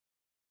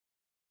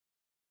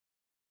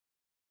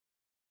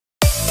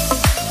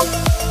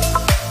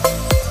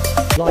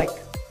like,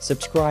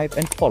 subscribe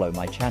and follow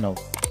my channel.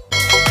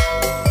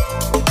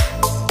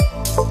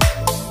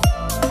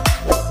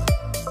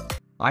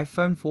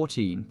 iPhone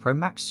 14 Pro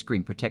Max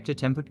Screen Protector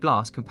Tempered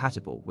Glass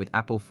compatible with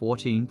Apple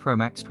 14 Pro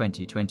Max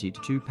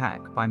 2022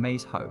 pack by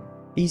Mase Home.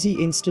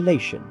 Easy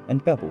installation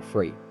and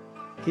bubble-free.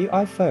 The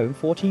iPhone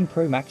 14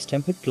 Pro Max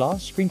tempered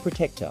glass screen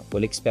protector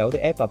will expel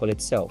the air bubble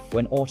itself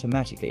when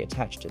automatically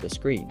attached to the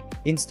screen.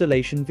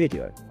 Installation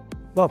video.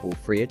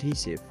 Bubble-free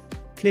adhesive.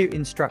 Clear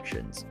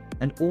instructions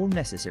and all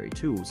necessary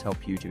tools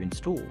help you to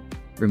install.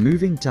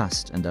 Removing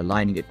dust and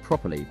aligning it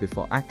properly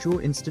before actual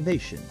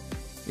installation.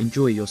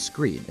 Enjoy your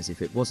screen as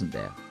if it wasn't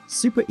there.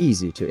 Super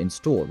easy to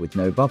install with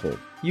no bubble.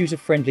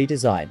 User-friendly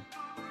design.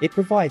 It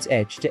provides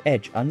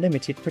edge-to-edge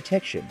unlimited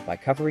protection by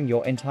covering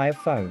your entire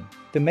phone.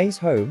 The Mase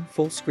Home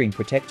full screen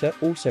protector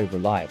also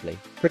reliably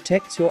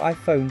protects your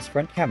iPhone's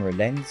front camera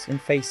lens and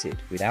face it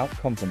without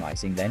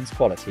compromising lens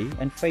quality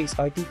and Face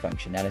ID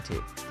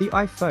functionality. The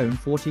iPhone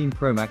 14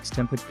 Pro Max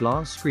tempered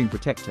glass screen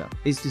protector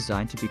is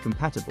designed to be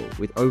compatible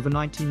with over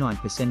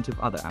 99% of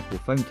other Apple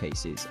phone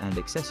cases and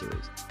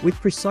accessories.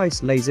 With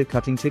precise laser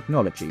cutting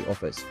technology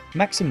offers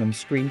maximum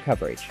screen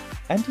coverage,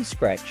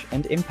 anti-scratch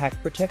and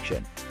impact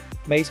protection.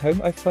 Mase Home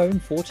iPhone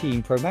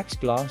 14 Pro Max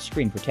glass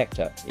screen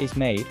protector is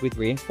made with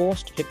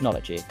reinforced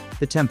technology.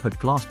 The tempered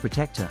glass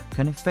protector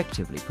can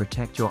effectively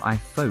protect your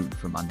iPhone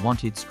from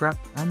unwanted scrap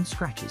and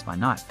scratches by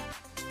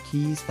knife,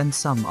 keys and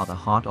some other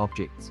hard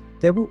objects.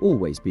 There will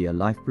always be a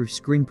life-proof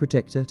screen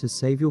protector to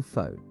save your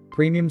phone.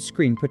 Premium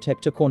screen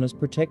protector corners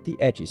protect the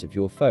edges of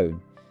your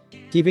phone,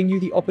 giving you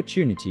the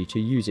opportunity to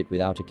use it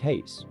without a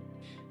case,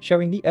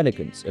 showing the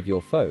elegance of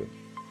your phone.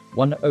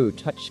 1.0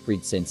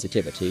 touchscreen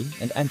sensitivity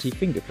and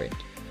anti-fingerprint.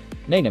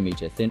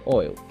 Nanometer thin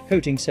oil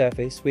coating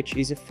surface which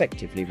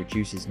effectively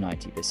reduces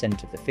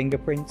 90% of the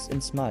fingerprints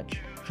and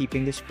smudge,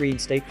 keeping the screen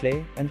stay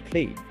clear and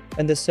clean.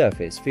 And the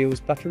surface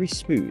feels buttery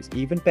smooth,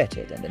 even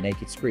better than the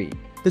naked screen.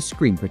 The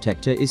screen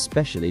protector is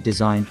specially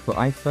designed for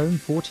iPhone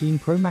 14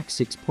 Pro Max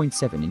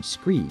 6.7-inch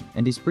screen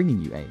and is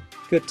bringing you a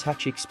good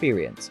touch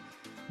experience.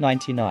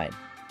 99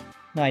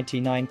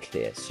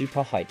 clear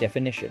super high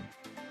definition.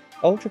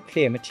 Ultra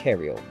clear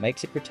material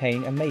makes it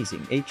retain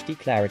amazing HD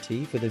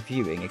clarity for the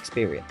viewing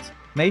experience.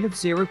 Made of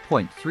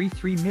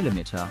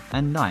 0.33mm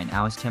and 9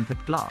 hours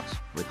tempered glass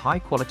with high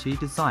quality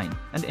design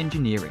and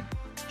engineering.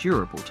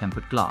 Durable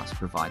tempered glass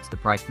provides the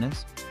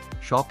brightness,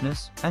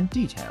 sharpness and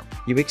detail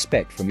you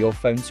expect from your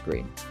phone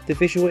screen. The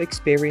visual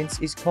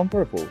experience is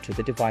comparable to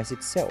the device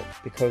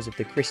itself because of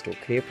the crystal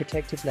clear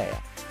protective layer.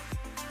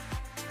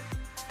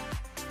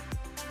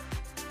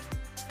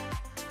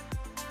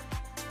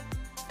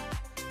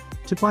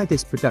 To buy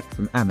this product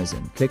from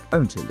Amazon, click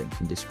onto link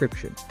in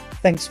description.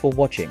 Thanks for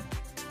watching.